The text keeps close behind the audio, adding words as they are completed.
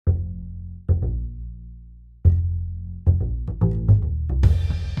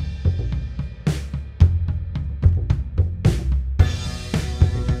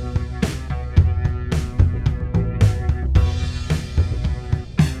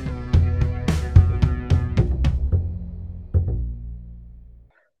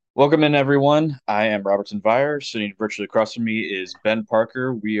Welcome in, everyone. I am Robertson. Sitting virtually across from me is Ben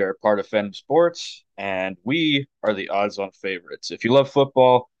Parker. We are part of Phantom Sports, and we are the odds-on favorites. If you love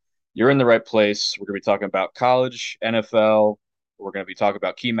football, you're in the right place. We're going to be talking about college, NFL. We're going to be talking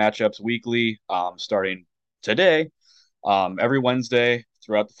about key matchups weekly, starting today, every Wednesday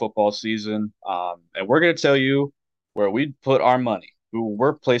throughout the football season. And we're going to tell you where we put our money, who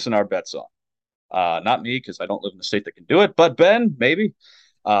we're placing our bets on. Not me, because I don't live in a state that can do it, but Ben, maybe.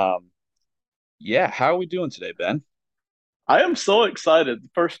 Um, yeah, how are we doing today, Ben? I am so excited. The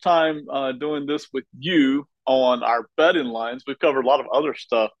first time doing this with you on our betting lines. We've covered a lot of other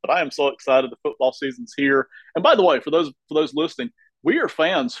stuff, but I am so excited. The football season's here. And by the way, for those listening, we are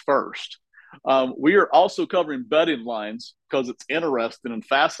fans first. We are also covering betting lines because it's interesting and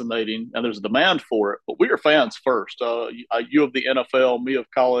fascinating, and there's a demand for it. But we are fans first. You of the NFL, me of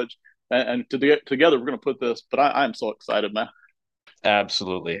college, and together we're going to put this. But I'm so excited, man.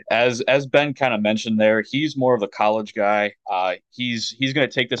 Absolutely. As Ben kind of mentioned there, he's more of a college guy. He's going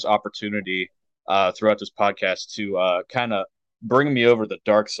to take this opportunity throughout this podcast to kind of bring me over the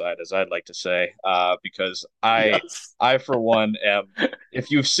dark side, as I'd like to say, because Yes. I for one am.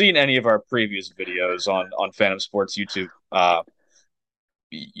 If you've seen any of our previous videos on Phantom Sports YouTube,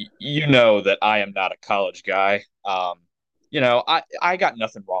 you know that I am not a college guy. I got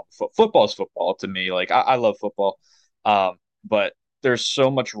nothing wrong with football's football to me. Like I love football, but there's so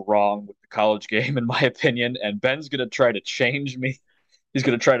much wrong with the college game in my opinion. And Ben's gonna try to change me. He's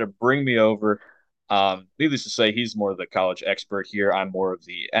gonna try to bring me over. Needless to say, he's more of the college expert here. I'm more of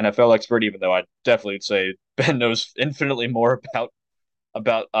the NFL expert, even though I definitely would say Ben knows infinitely more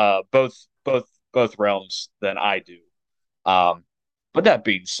about both realms than I do. Um, but that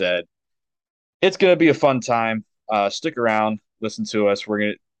being said, it's going to be a fun time. Stick around, listen to us.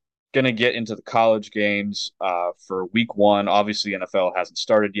 We're gonna get into the college games for week one. Obviously, NFL hasn't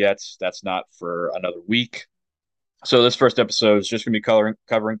started yet. That's not for another week. So this first episode is just gonna be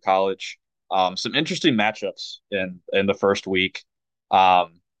covering college. Some interesting matchups in the first week.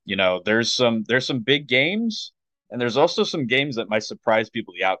 There's some big games, and there's also some games that might surprise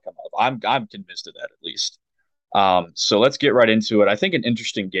people the outcome of. I'm convinced of that at least. So let's get right into it. I think an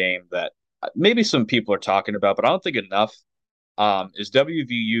interesting game that maybe some people are talking about, but I don't think enough, is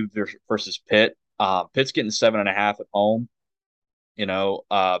WVU versus Pitt. Pitt's getting 7.5 at home.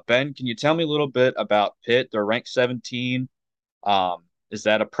 Ben, can you tell me a little bit about Pitt? They're ranked 17. Is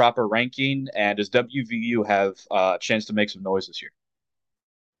that a proper ranking? And does WVU have a chance to make some noise this year?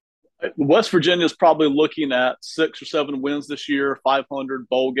 West Virginia is probably looking at 6 or 7 wins this year, 500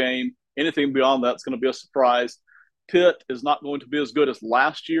 bowl game. Anything beyond that's going to be a surprise. Pitt is not going to be as good as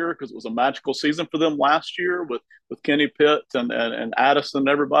last year because it was a magical season for them last year with Kenny Pitt and Addison and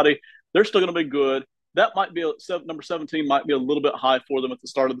everybody. They're still going to be good. That might be number 17 might be a little bit high for them at the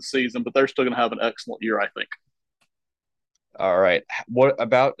start of the season, but they're still going to have an excellent year, I think. All right. What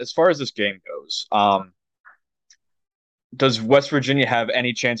about as far as this game goes? Does West Virginia have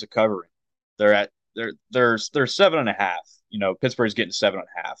any chance of covering? They're 7.5. Pittsburgh's getting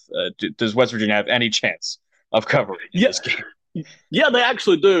 7.5. Does West Virginia have any chance of covering in Yeah, this game? Yeah, they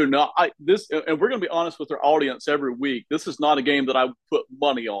actually do. No, and we're going to be honest with our audience every week. This is not a game that I put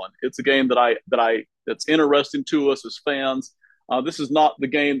money on. It's a game that's interesting to us as fans. This is not the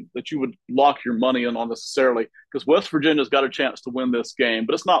game that you would lock your money in on necessarily because West Virginia's got a chance to win this game,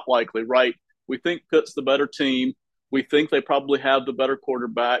 but it's not likely, right? We think Pitt's the better team. We think they probably have the better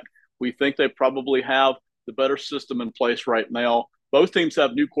quarterback. We think they probably have the better system in place right now. Both teams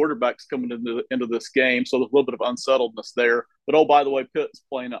have new quarterbacks coming into this game, so there's a little bit of unsettledness there. But oh, by the way, Pitt's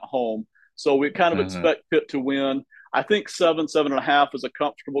playing at home, so we kind of Mhm. expect Pitt to win. I think 7, 7.5 is a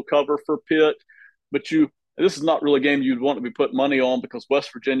comfortable cover for Pitt, but this is not really a game you'd want to be putting money on because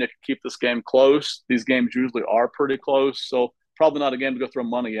West Virginia can keep this game close. These games usually are pretty close, so probably not a game to go throw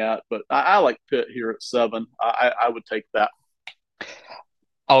money at. But I like Pitt here at 7. I would take that.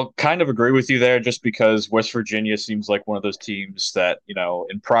 I'll kind of agree with you there just because West Virginia seems like one of those teams that,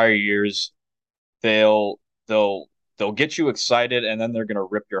 in prior years they'll they'll they'll get you excited and then they're going to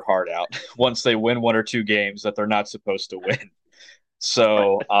rip your heart out once they win one or two games that they're not supposed to win.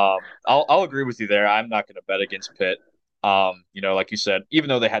 So, I'll agree with you there. I'm not going to bet against Pitt. Like you said, even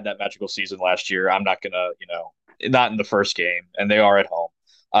though they had that magical season last year, I'm not going to, not in the first game and they are at home.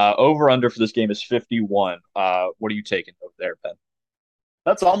 Over under for this game is 51. What are you taking over there, Ben?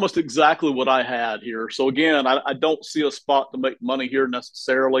 That's almost exactly what I had here. So again, I don't see a spot to make money here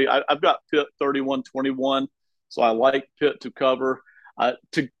necessarily. I've got Pitt 31-21, so I like Pitt to cover.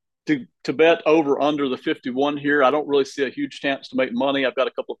 To bet over under the 51 here, I don't really see a huge chance to make money. I've got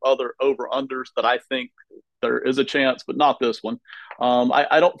a couple of other over unders that I think there is a chance, but not this one.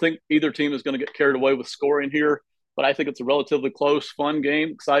 I don't think either team is going to get carried away with scoring here, but I think it's a relatively close, fun game,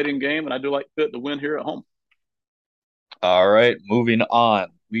 exciting game, and I do like Pitt to win here at home. All right, moving on.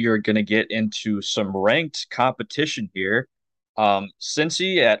 We are going to get into some ranked competition here.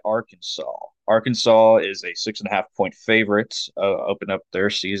 Cincy at Arkansas. Arkansas is a 6.5 point favorite, open up their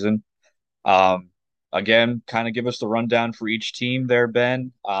season. Um, Again, kind of give us the rundown for each team there,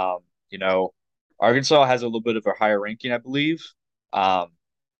 Ben. You know, Arkansas has a little bit of a higher ranking, I believe. Um,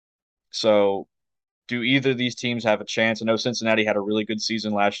 so do either of these teams have a chance? I know Cincinnati had a really good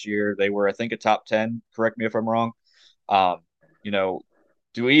season last year. They were, I think, a top 10. Correct me if I'm wrong. Um, you know,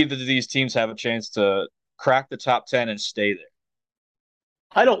 do either of these teams have a chance to crack the top 10 and stay there?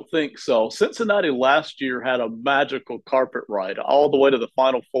 I don't think so. Cincinnati last year had a magical carpet ride all the way to the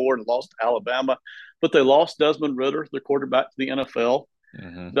Final Four and lost to Alabama, but they lost Desmond Ritter, their quarterback, to the NFL.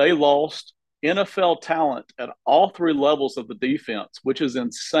 Hmm. They lost NFL talent at all three levels of the defense, which is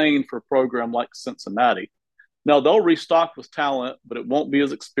insane for a program like Cincinnati. Now they'll restock with talent, but it won't be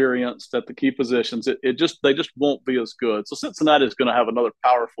as experienced at the key positions. They just won't be as good. So Cincinnati is going to have another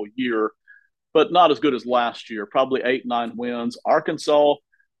powerful year, but not as good as last year. Probably 8-9 wins. Arkansas,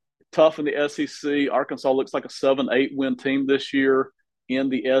 tough in the SEC. Arkansas looks like a 7-8 win team this year in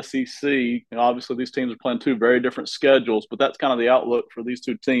the SEC. And obviously, these teams are playing two very different schedules, but that's kind of the outlook for these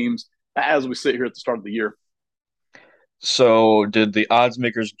two teams as we sit here at the start of the year. So did the odds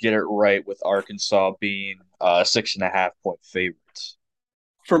makers get it right with Arkansas being 6.5 point favorites?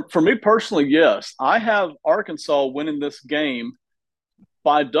 For me personally, yes. I have Arkansas winning this game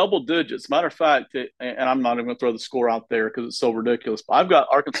by double digits. Matter of fact, and I'm not even going to throw the score out there because it's so ridiculous, but I've got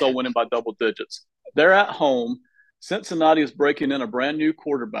Arkansas winning by double digits. They're at home. Cincinnati is breaking in a brand new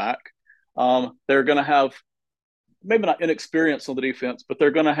quarterback. They're going to have maybe not inexperience on the defense, but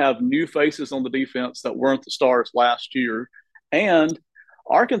they're going to have new faces on the defense that weren't the stars last year. And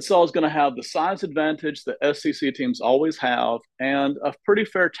Arkansas is going to have the size advantage that SEC teams always have and a pretty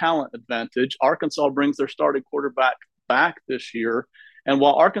fair talent advantage. Arkansas brings their starting quarterback back this year. And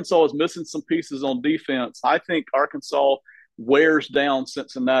while Arkansas is missing some pieces on defense, I think Arkansas wears down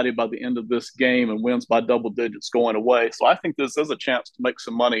Cincinnati by the end of this game and wins by double digits going away. So I think this is a chance to make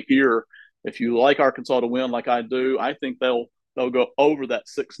some money here. If you like Arkansas to win like I do, I think they'll go over that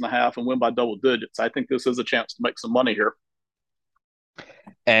 6.5 and win by double digits. I think this is a chance to make some money here.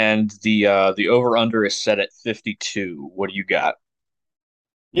 And the over under is set at 52. What do you got?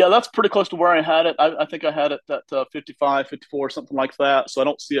 Yeah, that's pretty close to where I had it. I think I had it at 55, 54, something like that. So I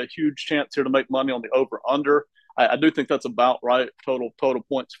don't see a huge chance here to make money on the over under. I do think that's about right. Total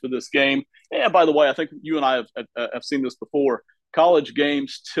points for this game. And by the way, I think you and I have seen this before. College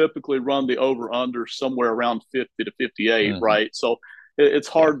games typically run the over under somewhere around 50 to 58, Hmm. right? So it's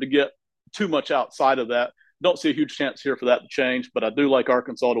Yeah. hard to get too much outside of that. Don't see a huge chance here for that to change, but I do like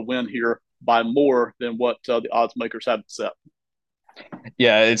Arkansas to win here by more than what the odds makers have set.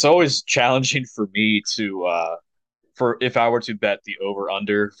 Yeah, it's always challenging for me to for if I were to bet the over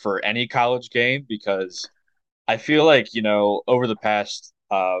under for any college game because I feel like, over the past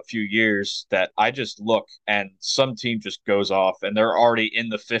few years that I just look and some team just goes off and they're already in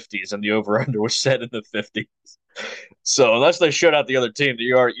the 50s and the over under was set in the 50s. So unless they shut out the other team,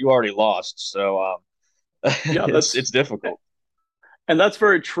 you already lost. So Yeah, it's difficult. that's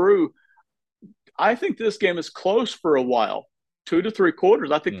very true. I think this game is close for a while, 2 to 3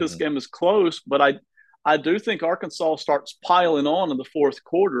 quarters. I think this Hmm. game is close, but I do think Arkansas starts piling on in the fourth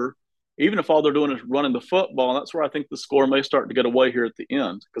quarter, even if all they're doing is running the football. And that's where I think the score may start to get away here at the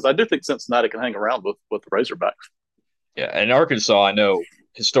end because I do think Cincinnati can hang around with the Razorbacks. Yeah, and Arkansas, I know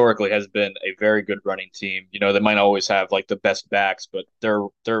historically has been a very good running team. They might always have like the best backs, but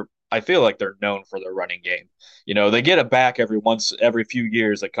they're I feel like they're known for their running game. They get a back every few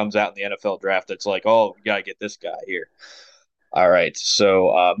years that comes out in the NFL draft that's like, oh, we gotta get this guy here. All right,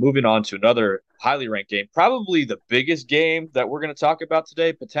 so moving on to another highly ranked game, probably the biggest game that we're going to talk about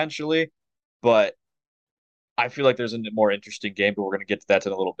today, potentially, but I feel like there's a more interesting game, but we're going to get to that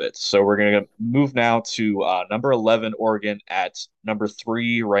in a little bit. So we're going to move now to number 11, Oregon, at number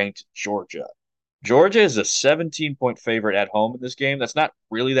 3 ranked Georgia. Georgia is a 17-point favorite at home in this game. That's not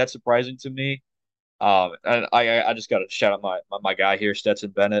really that surprising to me. And I just got to shout out my guy here,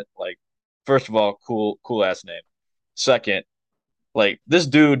 Stetson Bennett. Like, first of all, cool ass name. Second, like this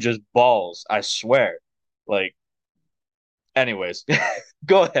dude just balls. I swear. Like, anyways,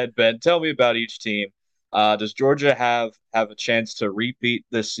 go ahead, Ben. Tell me about each team. Does Georgia have a chance to repeat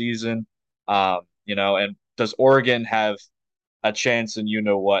this season? And does Oregon have a chance and you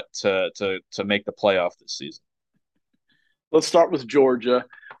know what to make the playoff this season? Let's start with Georgia.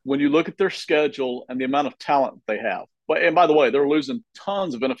 when you look at their schedule and the amount of talent they have. But and by the way, they're losing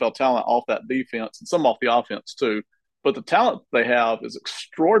tons of NFL talent off that defense and some off the offense too. But the talent they have is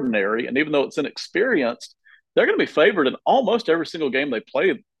extraordinary, and even though it's inexperienced, they're going to be favored in almost every single game they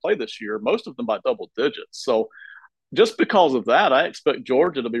play this year. Most of them by double digits. So just because of that, I expect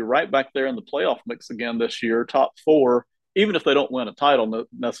Georgia to be right back there in the playoff mix again this year, top four. Even if they don't win a title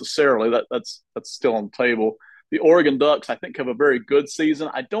necessarily, that's still on the table. The Oregon Ducks, I think, have a very good season.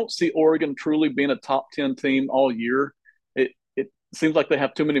 I don't see Oregon truly being a top 10 team all year. It seems like they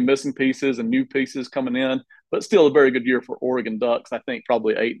have too many missing pieces and new pieces coming in, but still a very good year for Oregon Ducks. I think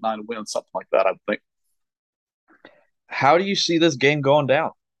probably 8, 9 wins, something like that, I think. How do you see this game going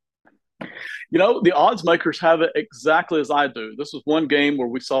down? You know, the odds makers have it exactly as I do. This was one game where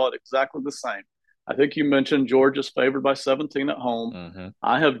we saw it exactly the same. I think you mentioned Georgia's favored by 17 at home. Mm-hmm.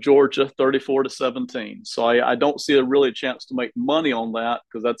 I have Georgia 34-17. So I don't see a really chance to make money on that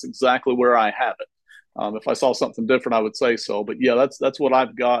because that's exactly where I have it. If I saw something different, I would say so. But yeah, that's what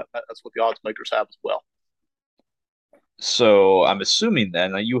I've got. That's what the odds makers have as well. So I'm assuming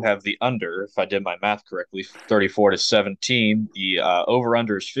then that you have the under, if I did my math correctly, 34-17. The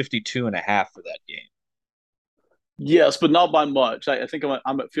over-under is 52.5 for that game. Yes, but not by much. I think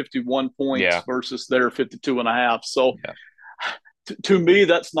I'm at 51 points Yeah. versus their 52 and a half. So Yeah. to me,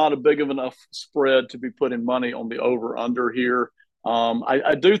 that's not a big of enough spread to be putting money on the over under here.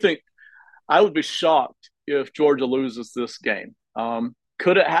 I do think I would be shocked if Georgia loses this game.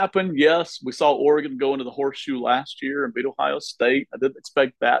 Could it happen? Yes. We saw Oregon go into the horseshoe last year and beat Ohio State. I didn't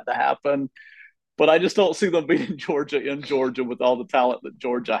expect that to happen, but I just don't see them beating Georgia in Georgia with all the talent that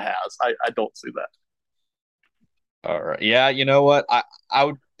Georgia has. I don't see that. All right. Yeah, you know what? I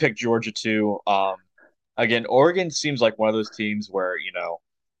would pick Georgia too. Again, Oregon seems like one of those teams where,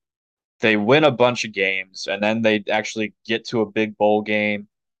 they win a bunch of games and then they actually get to a big bowl game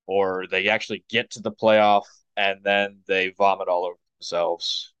or they actually get to the playoff and then they vomit all over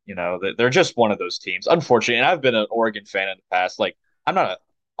themselves. They're just one of those teams. Unfortunately, and I've been an Oregon fan in the past. Like, I'm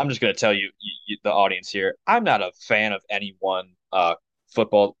just going to tell you, the audience here, I'm not a fan of any one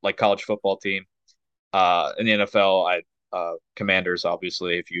football, like college football team. In the NFL, Commanders,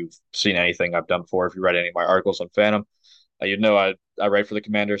 obviously, if you've seen anything I've done before, if you read any of my articles on Phantom, you'd know I write for the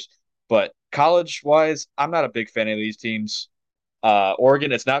Commanders. But college wise, I'm not a big fan of these teams.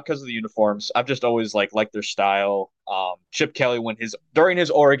 Oregon, it's not because of the uniforms. I've just always liked their style. Chip Kelly, during his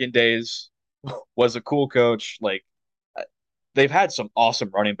Oregon days, was a cool coach. Like they've had some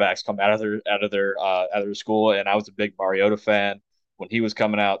awesome running backs come out of their school, and I was a big Mariota fan when he was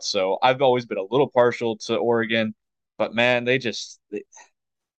coming out. So I've always been a little partial to Oregon, but man, they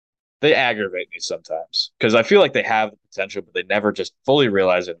aggravate me sometimes because I feel like they have the potential, but they never just fully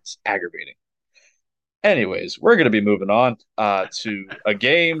realize it. It's aggravating. Anyways, we're going to be moving on to a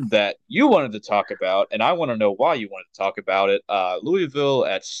game that you wanted to talk about, and I want to know why you wanted to talk about it. Louisville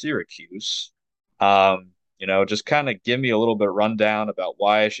at Syracuse. Just kind of give me a little bit of rundown about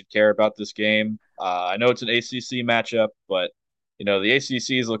why I should care about this game. I know it's an ACC matchup, but the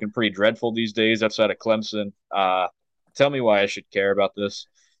ACC is looking pretty dreadful these days outside of Clemson. Tell me why I should care about this.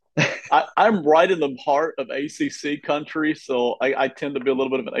 I'm right in the heart of ACC country, so I tend to be a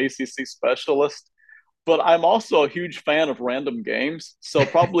little bit of an ACC specialist. But I'm also a huge fan of random games. So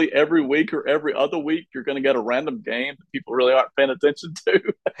probably every week or every other week, you're going to get a random game that people really aren't paying attention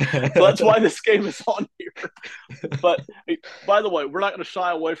to. So that's why this game is on here. But by the way, we're not going to shy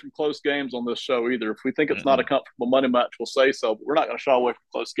away from close games on this show either. If we think it's not a comfortable money match, we'll say so. But we're not going to shy away from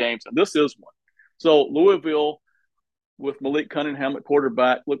close games, and this is one. So Louisville, with Malik Cunningham at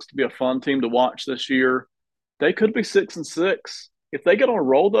quarterback, looks to be a fun team to watch this year. They could be 6-6. If they get on a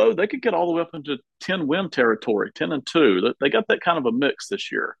roll, though, they could get all the way up into 10-win territory, 10-2. They got that kind of a mix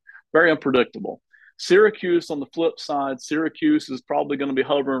this year. Very unpredictable. Syracuse, on the flip side, Syracuse is probably going to be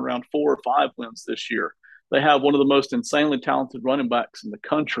hovering around 4 or 5 wins this year. They have one of the most insanely talented running backs in the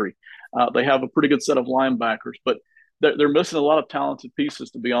country. They have a pretty good set of linebackers, but they're missing a lot of talented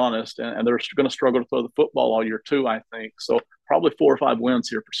pieces, to be honest, and they're going to struggle to throw the football all year, too, I think. So probably 4 or 5 wins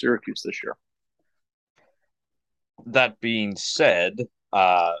here for Syracuse this year. That being said,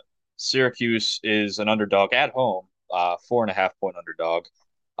 Syracuse is an underdog at home, 4.5 point underdog.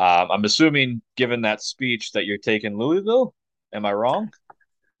 I'm assuming, given that speech, that you're taking Louisville. Am I wrong?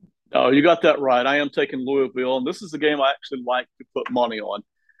 Oh, you got that right. I am taking Louisville, and this is the game I actually like to put money on.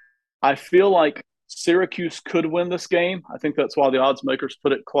 I feel like Syracuse could win this game. I think that's why the odds makers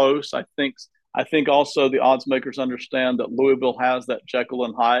put it close. I think also the odds makers understand that Louisville has that Jekyll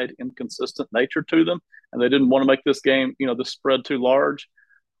and Hyde inconsistent nature to them, and they didn't want to make this game, the spread too large.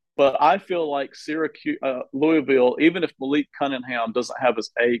 But I feel like Louisville, even if Malik Cunningham doesn't have his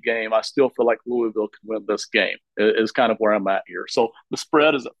A game, I still feel like Louisville can win this game. Is kind of where I'm at here. So the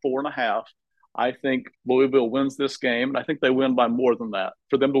spread is at 4.5. I think Louisville wins this game, and I think they win by more than that.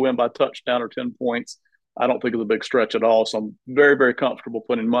 For them to win by touchdown or 10 points, I don't think it's a big stretch at all. So I'm very, very comfortable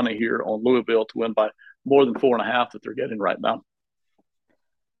putting money here on Louisville to win by more than 4.5 that they're getting right now.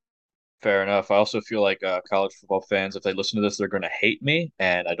 Fair enough. I also feel like college football fans, if they listen to this, they're going to hate me,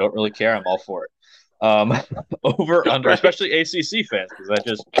 and I don't really care. I'm all for it. Um, over under, Right? especially ACC fans, because I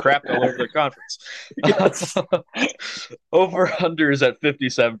just crapped all over their conference. Yes. Over unders at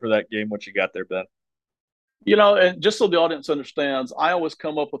 57 for that game. What you got there, Ben? And just so the audience understands, I always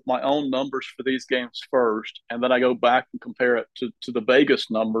come up with my own numbers for these games first, and then I go back and compare it to the Vegas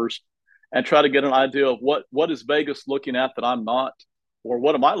numbers and try to get an idea of what is Vegas looking at that I'm not, or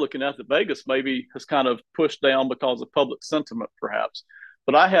what am I looking at that Vegas maybe has kind of pushed down because of public sentiment, perhaps.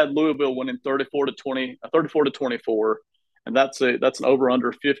 But I had Louisville winning 34 to 24, and that's an over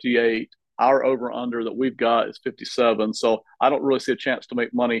under 58. Our over under that we've got is 57, so I don't really see a chance to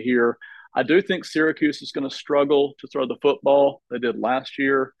make money here. I do think Syracuse is going to struggle to throw the football. They did last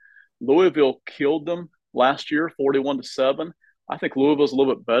year. Louisville killed them last year, 41-7. I think Louisville's a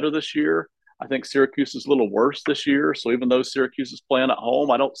little bit better this year. I think Syracuse is a little worse this year. So even though Syracuse is playing at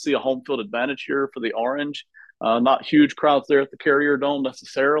home, I don't see a home field advantage here for the Orange. Not huge crowds there at the Carrier Dome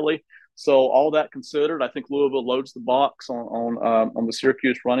necessarily. So all that considered, I think Louisville loads the box on the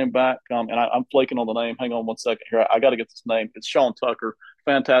Syracuse running back. And I'm flaking on the name. Hang on one second here. I got to get this name. It's Sean Tucker.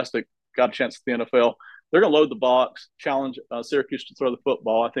 Fantastic. Got a chance at the NFL. They're going to load the box, challenge Syracuse to throw the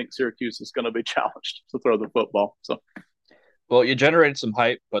football. I think Syracuse is going to be challenged to throw the football. So Well, you generated some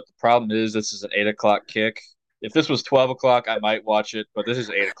hype, but the problem is this is an 8 o'clock kick. If this was 12 o'clock, I might watch it, but this is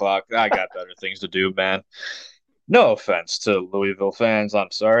 8 o'clock. I got better things to do, man. No offense to Louisville fans.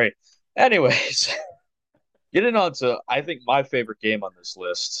 I'm sorry. Anyways, getting on to I think my favorite game on this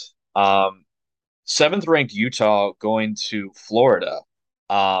list. Seventh ranked Utah going to Florida.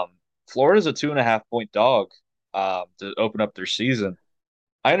 Um, Florida's a 2.5 point dog to open up their season.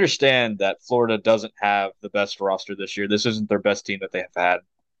 I understand that Florida doesn't have the best roster this year. This isn't their best team that they have had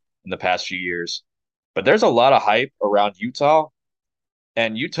in the past few years. But there's a lot of hype around Utah.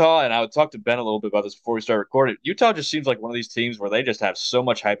 And Utah, and I would talk to Ben a little bit about this before we start recording. Utah just seems like one of these teams where they just have so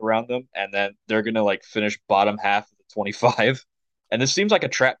much hype around them, and then they're gonna like finish bottom half of the 25. And this seems like a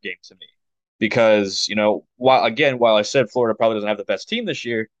trap game to me because, while I said Florida probably doesn't have the best team this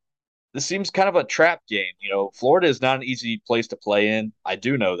year, this seems kind of a trap game. Florida is not an easy place to play in. I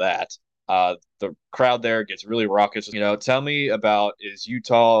do know that. The crowd there gets really raucous. Tell me about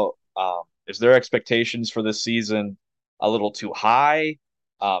is their expectations for this season a little too high?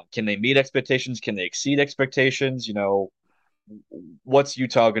 Can they meet expectations? Can they exceed expectations? What's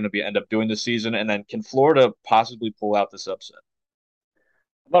Utah going to be end up doing this season? And then can Florida possibly pull out this upset?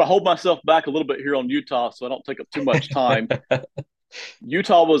 I'm going to hold myself back a little bit here on Utah so I don't take up too much time.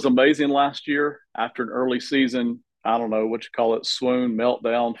 Utah was amazing last year after an early season. I don't know what you call it, swoon,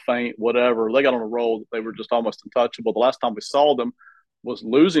 meltdown, faint, whatever. They got on a roll that they were just almost untouchable. The last time we saw them was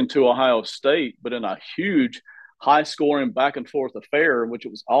losing to Ohio State, but in a huge, high scoring, back and forth affair, in which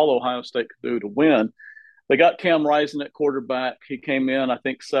it was all Ohio State could do to win. They got Cam Rising at quarterback. He came in, I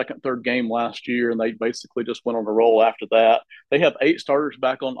think, second, third game last year, and they basically just went on a roll after that. They have 8 starters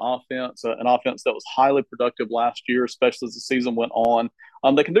back on offense, an offense that was highly productive last year, especially as the season went on.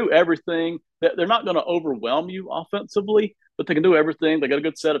 They can do everything. They're not going to overwhelm you offensively, but they can do everything. They got a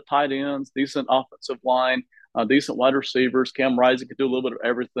good set of tight ends, decent offensive line, decent wide receivers. Cam Rising could do a little bit of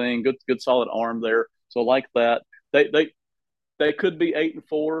everything. Good, solid arm there. So I like that. They could be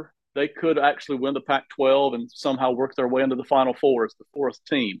 8-4. They could actually win the Pac-12 and somehow work their way into the Final Four as the fourth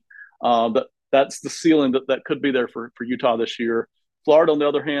team. But that's the ceiling that could be there for Utah this year. Florida, on the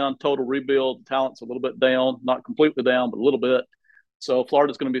other hand, total rebuild. Talent's a little bit down, not completely down, but a little bit. So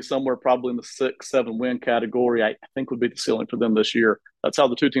Florida's going to be somewhere probably in the 6-7 win category. I think would be the ceiling for them this year. That's how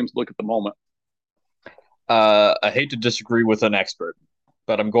the two teams look at the moment. I hate to disagree with an expert,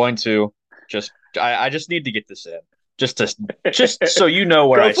 but I'm going to I just need to get this in just so you know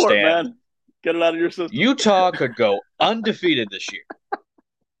where Go I for it, stand. man. Get it out of your system. Utah could go undefeated this year.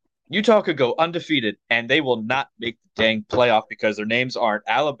 Utah could go undefeated, and they will not make the dang playoff because their names aren't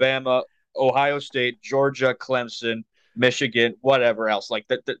Alabama, Ohio State, Georgia, Clemson, Michigan, whatever else. Like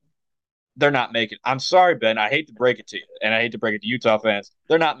that, they're not making it. I'm sorry, Ben. I hate to break it to you, and I hate to break it to Utah fans.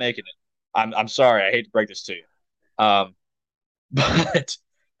 They're not making it. I'm sorry. I hate to break this to you. But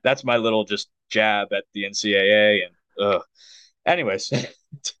that's my little just jab at the NCAA. And anyways,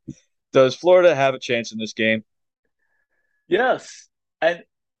 does Florida have a chance in this game? Yes. And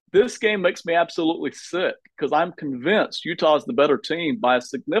This game makes me absolutely sick because I'm convinced Utah is the better team by a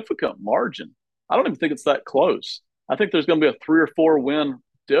significant margin. I don't even think it's that close. I think there's going to be a 3 or 4 win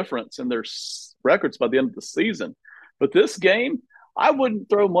difference in their records by the end of the season. But this game, I wouldn't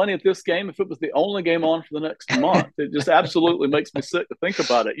throw money at this game if it was the only game on for the next month. It just absolutely makes me sick to think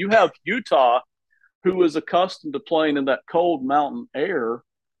about it. You have Utah, who is accustomed to playing in that cold mountain air,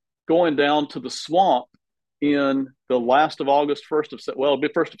 going down to the swamp in the last of August, it'll be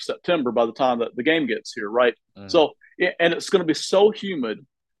 1st of September by the time that the game gets here, right? Mm. So, and it's going to be so humid.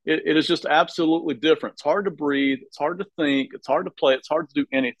 It is just absolutely different. It's hard to breathe. It's hard to think. It's hard to play. It's hard to do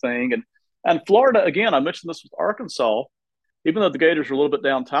anything. And Florida, again, I mentioned this with Arkansas. Even though the Gators are a little bit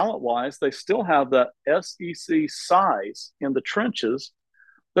down talent wise, they still have that SEC size in the trenches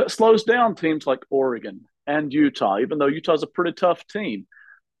that slows down teams like Oregon and Utah. Even though Utah's a pretty tough team,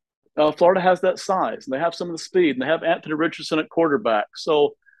 Florida has that size, and they have some of the speed, and they have Anthony Richardson at quarterback.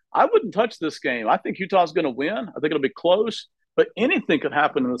 So I wouldn't touch this game. I think Utah's going to win. I think it'll be close, but anything could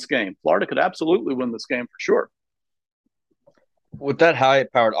happen in this game. Florida could absolutely win this game for sure. With that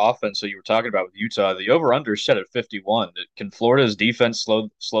high-powered offense that you were talking about with Utah, the over/under is set at 51. Can Florida's defense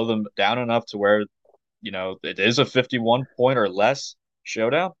slow them down enough to where, it is a 51 point or less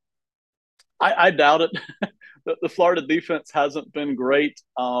showdown? I doubt it. The Florida defense hasn't been great.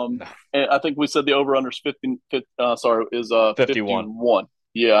 No. And I think we said the over under is 50, is 51. 51.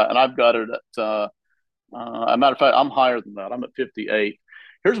 Yeah, and I've got it at a matter of fact, I'm higher than that. I'm at 58.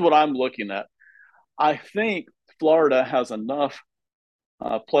 Here's what I'm looking at. I think Florida has enough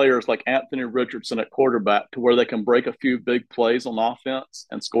players like Anthony Richardson at quarterback to where they can break a few big plays on offense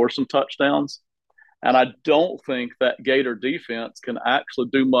and score some touchdowns. And I don't think that Gator defense can actually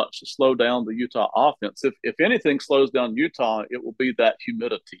do much to slow down the Utah offense. If anything slows down Utah, it will be that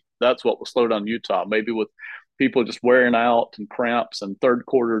humidity. That's what will slow down Utah, maybe with people just wearing out and cramps and third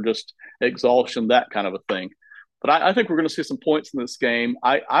quarter just exhaustion, that kind of a thing. But I think we're going to see some points in this game.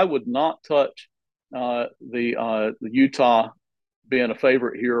 I would not touch the Utah being a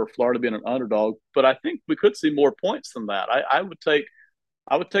favorite here or Florida being an underdog, but I think we could see more points than that. I would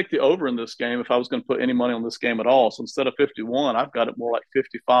take the over in this game if I was going to put any money on this game at all. So instead of 51, I've got it more like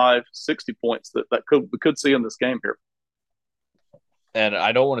 55, 60 points that we could see in this game here. And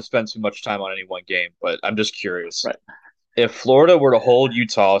I don't want to spend too much time on any one game, but I'm just curious. Right. If Florida were to hold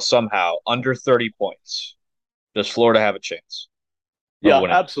Utah somehow under 30 points, does Florida have a chance of Yeah,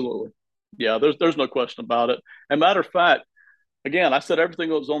 winning? absolutely. Yeah, there's no question about it. And matter of fact, again, I said everything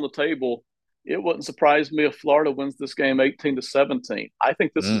that was on the table. It wouldn't surprise me if Florida wins this game 18-17. I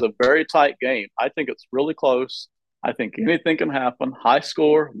think this is Mm. a very tight game. I think it's really close. I think anything can happen. High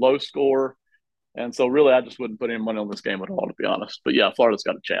score, low score. And so really I just wouldn't put any money on this game at all, to be honest. But yeah, Florida's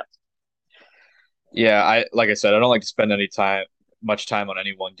got a chance. Yeah, like I said, I don't like to spend much time on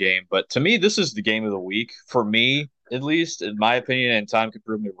any one game, but to me, this is the game of the week for me, at least in my opinion. And time could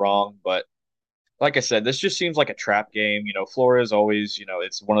prove me wrong, but like I said, this just seems like a trap game. Florida is always,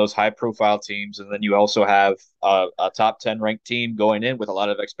 it's one of those high-profile teams, and then you also have a top 10 ranked team going in with a lot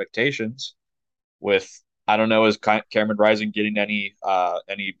of expectations. With I don't know, is Cameron Rising getting any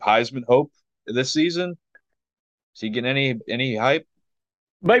Heisman hope this season? Is he getting any hype?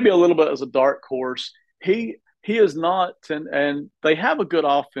 Maybe a little bit as a dark horse. He is not, and they have a good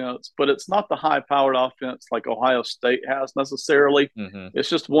offense, but it's not the high powered offense like Ohio State has necessarily. Mm-hmm. It's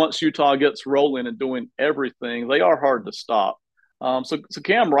just once Utah gets rolling and doing everything, they are hard to stop. So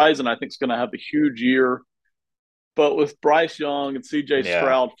Cam Rising, I think, is going to have a huge year. But with Bryce Young and CJ Yeah,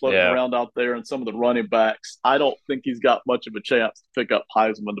 Stroud floating yeah, around out there and some of the running backs, I don't think he's got much of a chance to pick up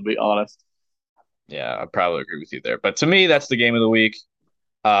Heisman, to be honest. yeah. I probably agree with you there. But to me, that's the game of the week.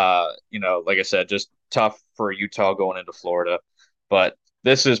 Like I said, just tough for Utah going into Florida. But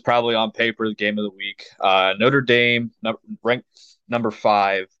this is probably on paper the game of the week. Notre Dame, ranked number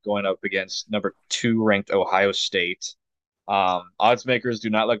 5, going up against number 2 ranked Ohio State. Odds makers do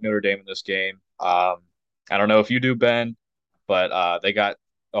not like Notre Dame in this game. I don't know if you do, Ben, but they got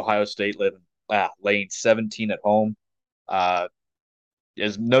Ohio State laying 17 at home. Uh,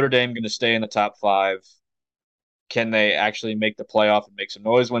 is Notre Dame going to stay in the top 5? Can they actually make the playoff and make some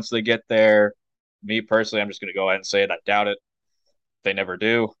noise once they get there? Me personally, I'm just going to go ahead and say it. I doubt it. They never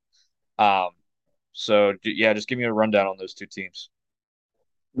do. Um, so yeah, just give me a rundown on those two teams.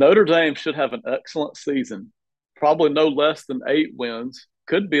 Notre Dame should have an excellent season, probably no less than 8 wins,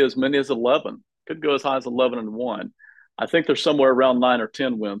 could be as many as 11, could go as high as 11-1. I think they're somewhere around 9 or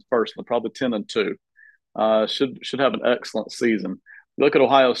 10 wins personally, probably 10-2. Should have an excellent season. Look at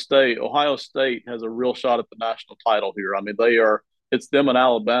Ohio State. Ohio State has a real shot at the national title here. I mean, they are. It's them and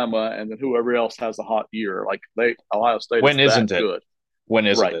Alabama, and then whoever else has a hot year. Like Ohio State is When that isn't it? good. When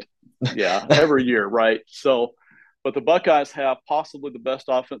isn't Right. it? Yeah, every year, right? So, but the Buckeyes have possibly the best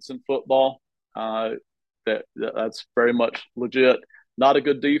offense in football. Uh, that's very much legit. Not a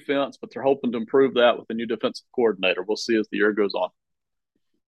good defense, but they're hoping to improve that with a new defensive coordinator. We'll see as the year goes on.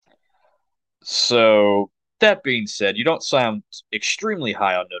 So that being said, you don't sound extremely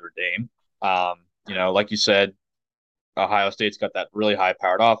high on Notre Dame. Like you said, Ohio State's got that really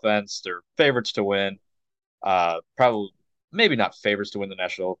high-powered offense. They're favorites to win. Probably maybe not favorites to win the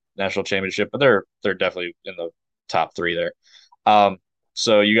national championship, but they're definitely in the top three there. Um,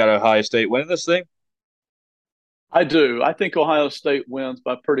 so you got Ohio State winning this thing? I do. I think Ohio State wins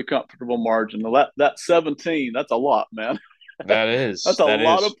by a pretty comfortable margin. That 17, that's a lot, man. That is That's a that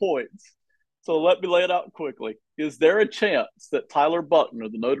lot is. of points. So let me lay it out quickly. Is there a chance that Tyler Buckner,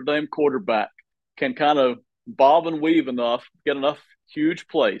 the Notre Dame quarterback, can kind of bob and weave enough, get enough huge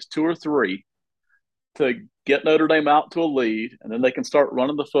plays, two or three, to get Notre Dame out to a lead, and then they can start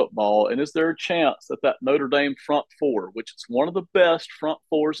running the football? And is there a chance that that Notre Dame front four, which is one of the best front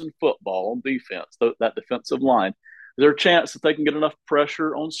fours in football on defense, that defensive line, is there a chance that they can get enough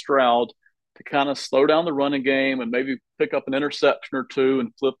pressure on Stroud to kind of slow down the running game and maybe pick up an interception or two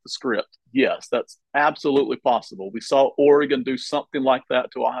and flip the script? Yes, that's absolutely possible. We saw Oregon do something like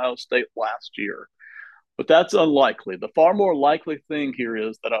that to Ohio State last year, but that's unlikely. The far more likely thing here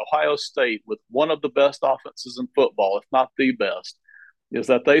is that Ohio State, with one of the best offenses in football, if not the best, is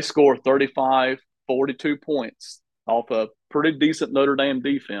that they score 35, 42 points off a pretty decent Notre Dame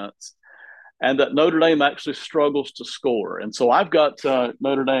defense, and that Notre Dame actually struggles to score. And so I've got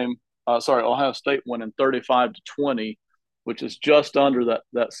Ohio State winning 35-20, which is just under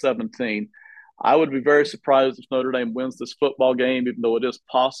that 17. I would be very surprised if Notre Dame wins this football game, even though it is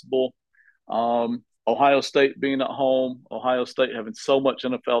possible. Ohio State being at home, Ohio State having so much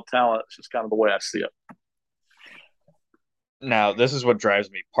NFL talent, it's just kind of the way I see it. Now, this is what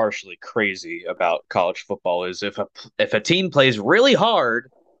drives me partially crazy about college football is if a team plays really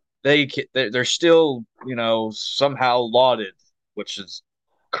hard, they're still, somehow lauded, which is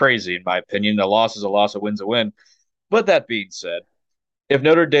crazy in my opinion. A loss is a loss, a win's a win. But that being said, if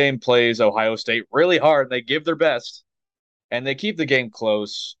Notre Dame plays Ohio State really hard, they give their best, and they keep the game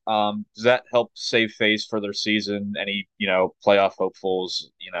close, does that help save face for their season? Any, playoff hopefuls,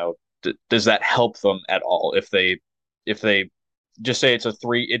 does that help them at all if they just say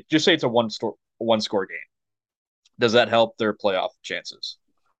just say it's a one score game? Does that help their playoff chances?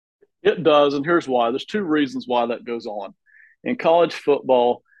 It does, and here's why. There's two reasons why that goes on. In college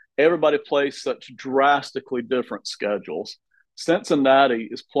football, everybody plays such drastically different schedules. Cincinnati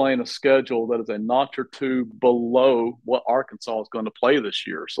is playing a schedule that is a notch or two below what Arkansas is going to play this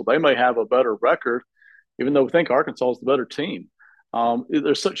year. So they may have a better record, even though we think Arkansas is the better team.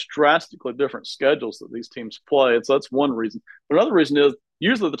 There's such drastically different schedules that these teams play. And so that's one reason. But another reason is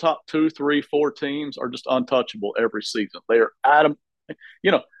usually the top 2, 3, 4 teams are just untouchable every season. They are adam, you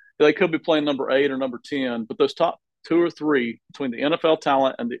know, they could be playing number 8 or number 10, but those top 2 or 3 between the NFL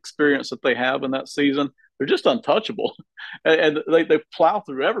talent and the experience that they have in that season, they're just untouchable. And they plow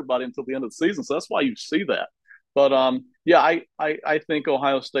through everybody until the end of the season. So that's why you see that. But yeah, I think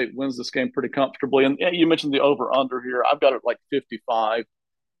Ohio State wins this game pretty comfortably. And you mentioned the over under here. I've got it like 55.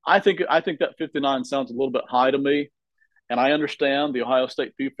 I think that 59 sounds a little bit high to me. And I understand the Ohio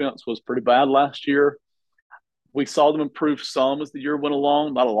State defense was pretty bad last year. We saw them improve some as the year went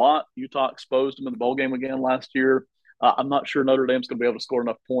along, not a lot. Utah exposed them in the bowl game again last year. I'm not sure Notre Dame's going to be able to score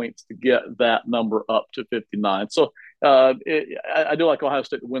enough points to get that number up to 59. So I do like Ohio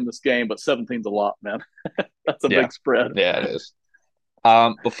State to win this game, but 17's a lot, man. That's a Yeah, big spread. yeah, it is.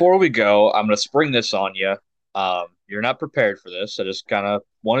 Before we go, I'm gonna spring this on you. You're not prepared for this. I just kind of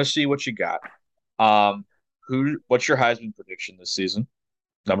want to see what you got. Um, what's your Heisman prediction this season?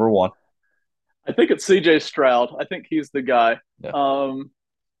 Number one. I think it's CJ Stroud. I think he's the guy. Yeah. Um,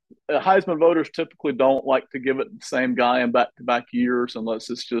 Heisman voters typically don't like to give it the same guy in back-to-back years unless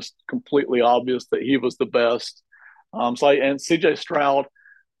it's just completely obvious that he was the best. And CJ Stroud,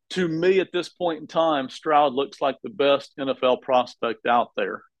 to me at this point in time, Stroud looks like the best NFL prospect out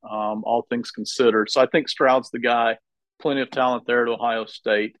there, all things considered. So I think Stroud's the guy. Plenty of talent there at Ohio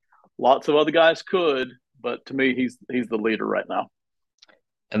State. Lots of other guys could, but to me, he's the leader right now.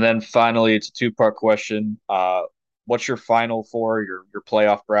 And then finally, it's a two-part question. What's your final four, your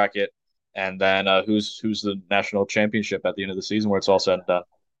playoff bracket, and then who's the national championship at the end of the season where it's all said and done?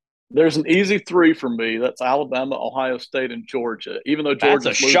 There's an easy 3 for me. That's Alabama, Ohio State, and Georgia. Even though That's a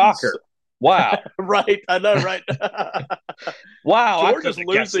Georgia's losing, shocker. Wow. right? I know, right? Wow, I Georgia's couldn't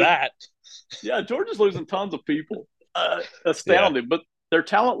have guessed losing. that. Yeah, Georgia's losing tons of people. Yeah. Astounding. But their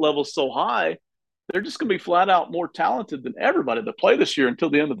talent level is so high they're just going to be flat out more talented than everybody that play this year until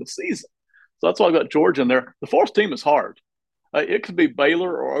the end of the season. So that's why I got Georgia in there. The fourth team is hard. It could be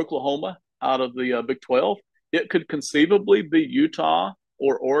Baylor or Oklahoma out of the Big 12. It could conceivably be Utah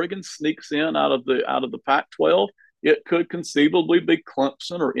or Oregon sneaks in out of the Pac-12. It could conceivably be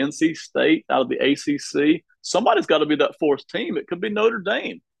Clemson or NC State out of the ACC. Somebody's got to be that fourth team. It could be Notre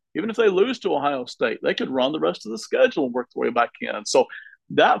Dame. Even if they lose to Ohio State, they could run the rest of the schedule and work their way back in. So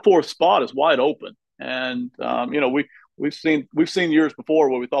that fourth spot is wide open. And we've seen years before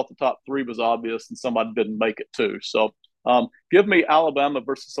where we thought the top three was obvious and somebody didn't make it too. So give me Alabama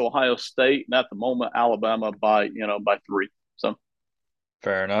versus Ohio State, and at the moment, Alabama by 3. So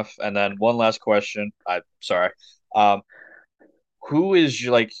Fair enough. And then one last question. I'm sorry. Um, who is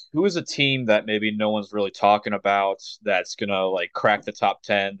a team that maybe no one's really talking about that's gonna like crack the top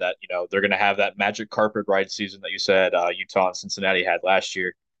 10 that they're gonna have that magic carpet ride season that you said Utah and Cincinnati had last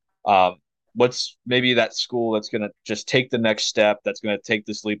year. Um, what's maybe that school that's gonna just take the next step, that's gonna take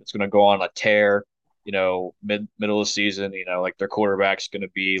this leap, it's gonna go on a tear, middle of the season, like their quarterback's gonna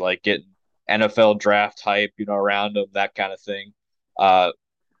be like getting NFL draft hype, around them, that kind of thing. Uh,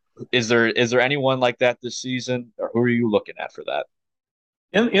 is there anyone like that this season, or who are you looking at for that?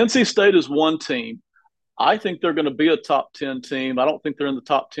 NC State is one team. I think they're going to be a top 10 team. I don't think they're in the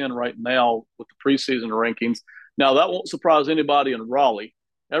top 10 right now with the preseason rankings. Now, that won't surprise anybody in Raleigh.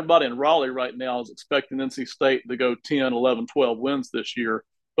 Everybody in Raleigh right now is expecting NC State to go 10, 11, 12 wins this year.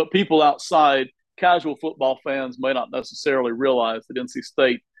 But people outside, casual football fans, may not necessarily realize that NC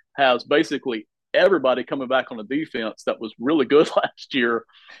State has basically everybody coming back on the defense that was really good last year,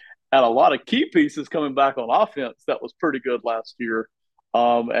 and a lot of key pieces coming back on offense that was pretty good last year.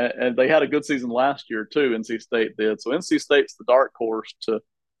 And they had a good season last year too. NC State did. So NC State's the dark horse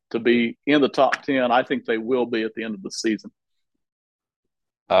to be in the top 10. I think they will be at the end of the season.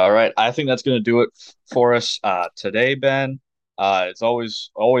 All right, I think that's going to do it for us today, Ben. It's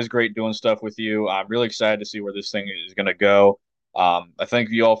always great doing stuff with you. I'm really excited to see where this thing is going to go. I thank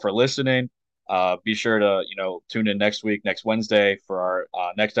you all for listening. Be sure to tune in next week, next Wednesday for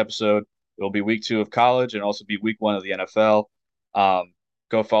our next episode. It will be week 2 of college and also be week 1 of the NFL. Um,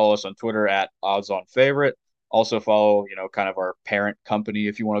 Go follow us on Twitter at Odds On Favorite. Also follow, kind of our parent company,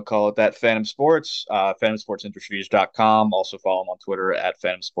 if you want to call it that, Phantom Sports, phantomsportsindustries.com. Also follow them on Twitter at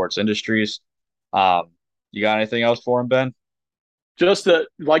Phantom Sports Industries. You got anything else for him, Ben? Just that,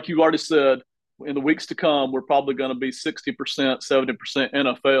 like you already said, in the weeks to come, we're probably going to be 60%, 70%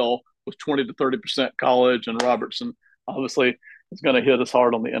 NFL with 20 to 30% college. And Robertson, obviously, is going to hit us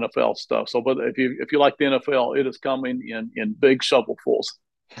hard on the NFL stuff. So, but if you like the NFL, it is coming in big shovelfuls.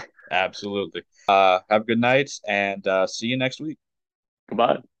 Absolutely. Have a good night and see you next week.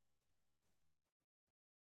 Goodbye.